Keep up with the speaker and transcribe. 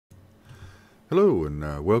Hello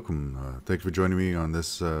and welcome. Thank you for joining me on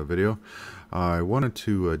this video. I wanted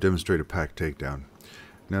to demonstrate a pack takedown.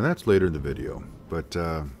 Now that's later in the video, but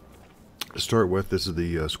to start with, this is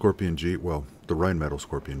the Skorpian G, well, the Rheinmetall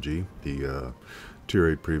Skorpian G, the Tier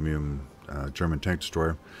 8 Premium German tank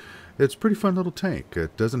destroyer. It's a pretty fun little tank.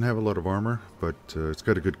 It doesn't have a lot of armor, but it's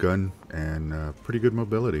got a good gun and pretty good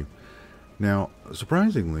mobility. Now,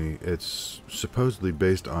 surprisingly, it's supposedly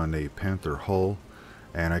based on a Panther hull,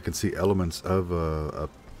 and I can see elements of a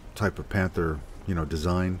type of Panther,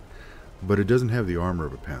 design, but it doesn't have the armor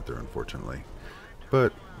of a Panther, unfortunately.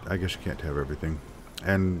 But I guess you can't have everything.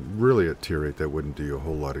 And really at Tier 8 that wouldn't do you a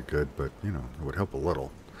whole lot of good, but it would help a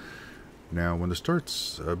little. Now when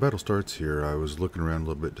the battle starts here, I was looking around a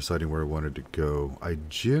little bit, deciding where I wanted to go. I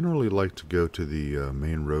generally like to go to the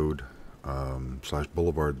main road slash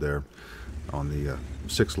boulevard there on the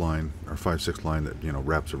 6 line or 5-6 line that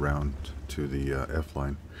wraps around to the F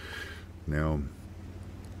line. Now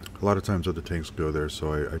a lot of times other tanks go there,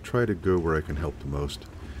 so I try to go where I can help the most,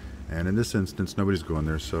 and in this instance nobody's going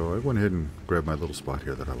there, so I went ahead and grabbed my little spot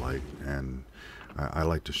here that I like, and I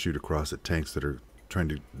like to shoot across at tanks that are trying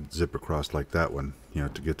to zip across like that one,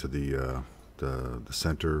 to get to the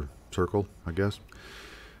center circle, I guess.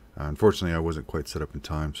 Unfortunately I wasn't quite set up in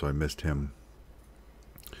time, so I missed him.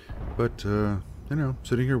 But,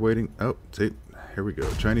 sitting here waiting. Oh, see, here we go.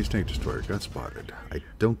 Chinese tank destroyer got spotted. I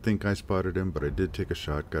don't think I spotted him, but I did take a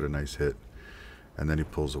shot, got a nice hit, and then he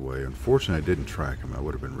pulls away. Unfortunately, I didn't track him. That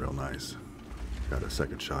would have been real nice. Got a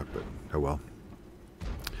second shot, but oh well.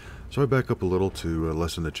 So I back up a little to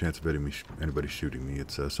lessen the chance of anybody shooting me.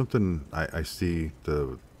 It's something I see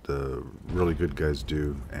the really good guys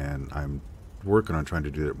do, and I'm working on trying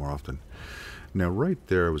to do that more often. Now right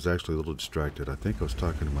there I was actually a little distracted. I think I was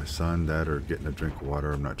talking to my son, or getting a drink of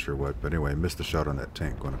water, I'm not sure what, but anyway I missed the shot on that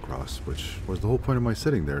tank going across, which was the whole point of my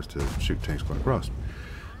sitting there, is to shoot tanks going across.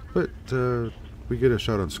 But we get a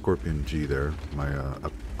shot on Skorpian G there, my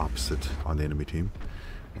opposite on the enemy team,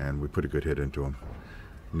 and we put a good hit into him.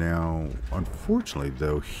 Now unfortunately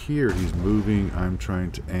though, here he's moving, I'm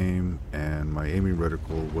trying to aim, and my aiming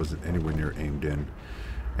reticle wasn't anywhere near aimed in.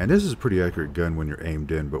 And this is a pretty accurate gun when you're aimed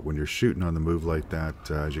in, but when you're shooting on the move like that,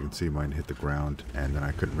 as you can see, mine hit the ground, and then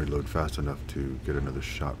I couldn't reload fast enough to get another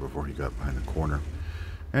shot before he got behind the corner.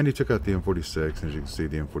 And he took out the M46, and as you can see,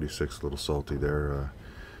 the M46 a little salty there,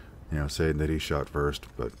 saying that he shot first.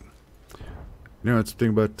 But it's the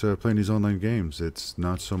thing about playing these online games. It's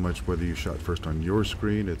not so much whether you shot first on your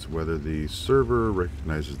screen, it's whether the server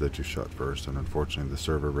recognizes that you shot first. And unfortunately, the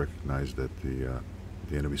server recognized that the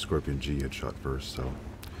enemy Skorpian G had shot first, so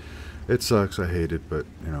it sucks. I hate it, but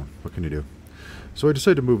what can you do? So I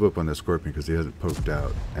decided to move up on that Skorpion because he hasn't poked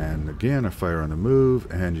out. And again, I fire on the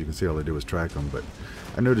move, and you can see all I did was track him, but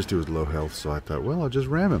I noticed he was low health, so I thought, well, I'll just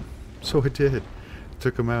ram him. So I did.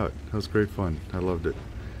 Took him out. That was great fun. I loved it.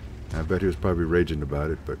 I bet he was probably raging about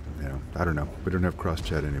it, but I don't know. We don't have cross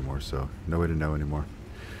chat anymore, so no way to know anymore.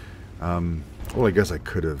 Well, I guess I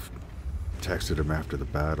could have texted him after the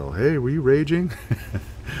battle, hey, were you raging?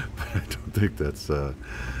 But I don't think that's a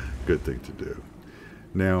good thing to do.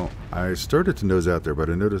 Now I started to nose out there,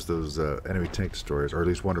 but I noticed those enemy tank destroyers, or at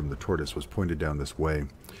least one of them, the Tortoise, was pointed down this way,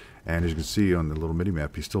 and as you can see on the little mini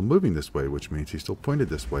map, he's still moving this way, which means he's still pointed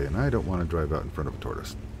this way, and I don't want to drive out in front of a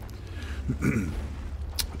Tortoise.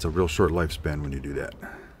 It's a real short lifespan when you do that.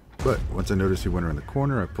 But once I noticed he went around the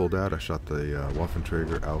corner, I pulled out, I shot the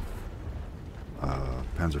Waffenträger Auf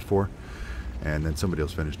Panzer IV, and then somebody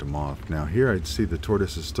else finished him off. Now here I see the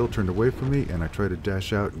Tortoise is still turned away from me, and I try to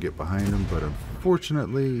dash out and get behind him, but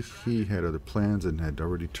unfortunately he had other plans and had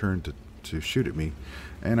already turned to shoot at me,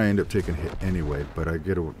 and I end up taking a hit anyway, but I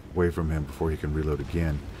get away from him before he can reload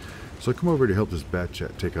again. So I come over to help this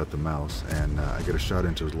Batchat take out the mouse, and I get a shot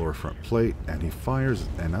into his lower front plate, and he fires,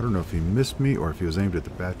 and I don't know if he missed me or if he was aimed at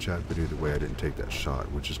the Batchat, but either way I didn't take that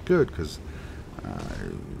shot, which is good because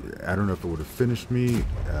I don't know if it would have finished me,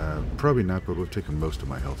 probably not, but it would have taken most of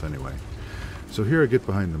my health anyway. So here I get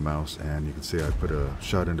behind the mouse, and you can see I put a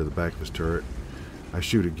shot into the back of his turret. I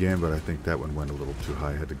shoot again, but I think that one went a little too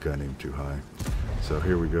high. I had the gun aimed too high. So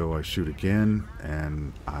here we go, I shoot again,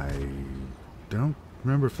 and I don't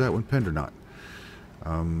remember if that one penned or not.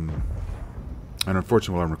 And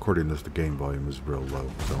unfortunately, while I'm recording this, the game volume is real low.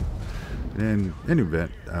 So in any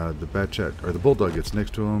event, the Batchat, or the Bulldog, gets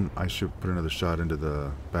next to him. I should put another shot into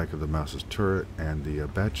the back of the mouse's turret, and the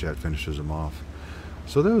Batchat finishes him off.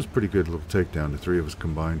 So that was a pretty good little takedown. The three of us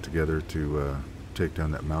combined together to take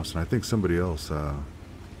down that mouse, and I think somebody else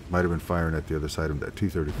might have been firing at the other side of him. That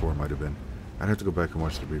T-34 might have been. I'd have to go back and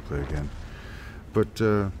watch the replay again. But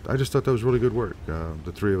I just thought that was really good work.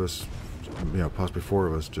 The three of us possibly 4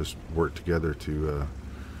 of us just worked together to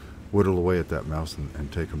whittle away at that mouse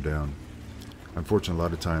and take him down. Unfortunately, a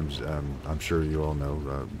lot of times, I'm sure you all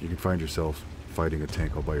know, you can find yourself fighting a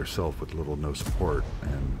tank all by yourself with little to no support.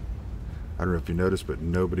 And I don't know if you noticed, but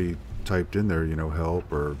nobody typed in there,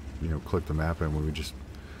 help or, click the map, and we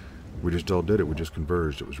just all did it. We just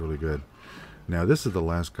converged. It was really good. Now, this is the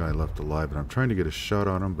last guy left alive, and I'm trying to get a shot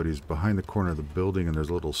on him, but he's behind the corner of the building, and there's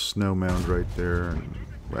a little snow mound right there, and,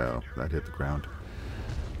 well, that hit the ground.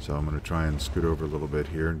 So I'm going to try and scoot over a little bit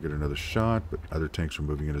here and get another shot, but other tanks are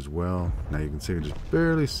moving in as well. Now you can see I can just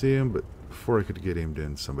barely see him, but before I could get aimed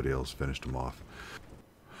in, somebody else finished him off.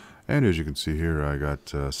 And as you can see here, I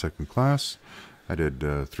got second class. I did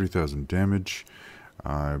 3,000 damage.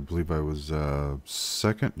 I believe I was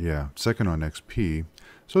second on XP.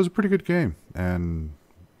 So it was a pretty good game. And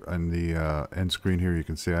on the end screen here, you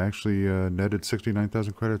can see I actually netted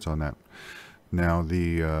 69,000 credits on that. Now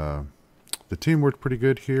the team worked pretty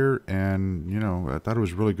good here, and I thought it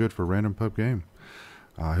was really good for a random pub game.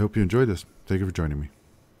 I hope you enjoyed this. Thank you for joining me.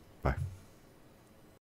 Bye.